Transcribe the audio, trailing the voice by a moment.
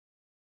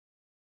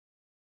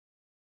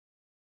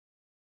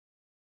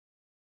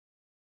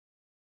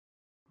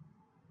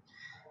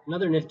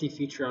Another nifty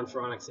feature on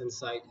Faronics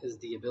Insight is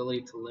the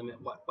ability to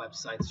limit what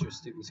websites your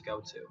students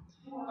go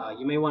to.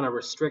 You may want to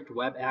restrict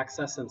web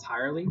access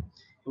entirely,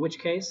 in which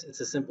case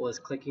it's as simple as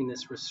clicking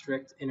this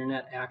restrict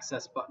internet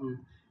access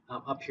button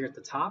up here at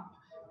the top.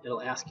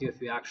 It'll ask you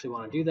if you actually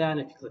want to do that, and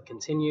if you click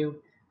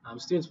continue,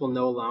 students will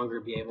no longer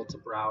be able to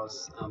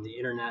browse the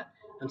internet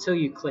until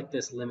you click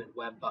this limit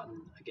web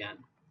button again.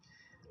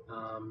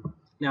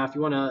 Now if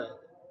you want to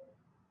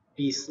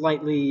be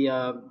slightly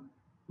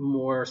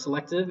more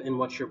selective in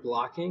what you're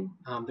blocking,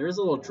 there is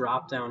a little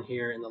drop down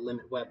here in the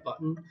limit web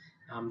button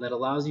that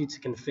allows you to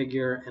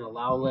configure an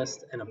allow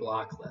list and a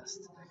block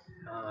list.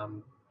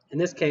 In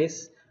this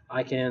case,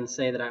 I can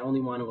say that I only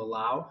want to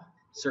allow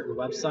certain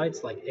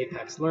websites like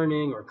Apex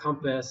Learning or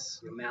Compass,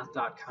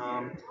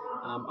 math.com,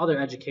 other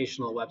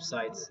educational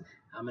websites,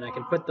 and I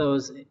can put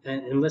those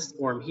in list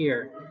form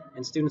here,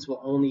 and students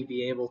will only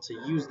be able to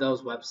use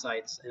those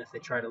websites, and if they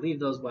try to leave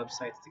those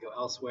websites to go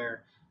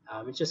elsewhere,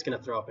 it's just going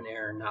to throw up an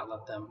error and not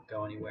let them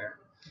go anywhere.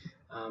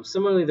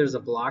 Similarly, there's a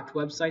blocked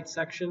website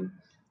section.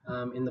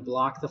 In the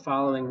block the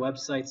following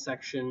website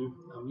section,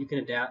 you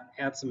can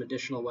add some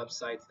additional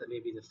websites that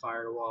maybe the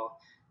firewall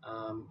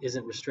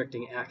isn't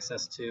restricting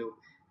access to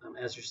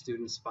as your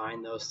students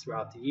find those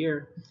throughout the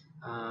year.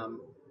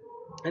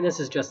 And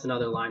this is just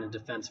another line of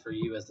defense for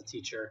you as the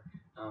teacher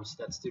so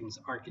that students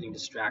aren't getting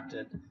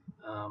distracted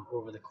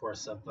over the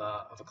course of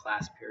a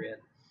class period.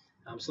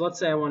 So let's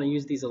say I want to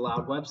use these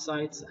allowed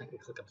websites. I can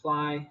click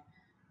apply,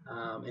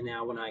 and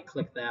now when I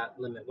click that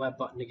limit web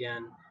button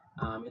again,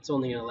 it's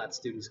only going to let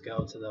students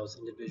go to those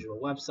individual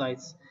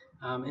websites.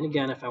 And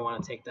again, if I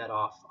want to take that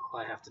off, all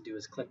I have to do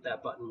is click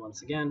that button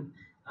once again,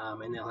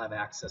 and they'll have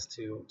access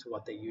to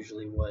what they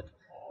usually would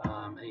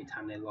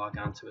anytime they log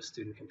on to a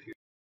student computer.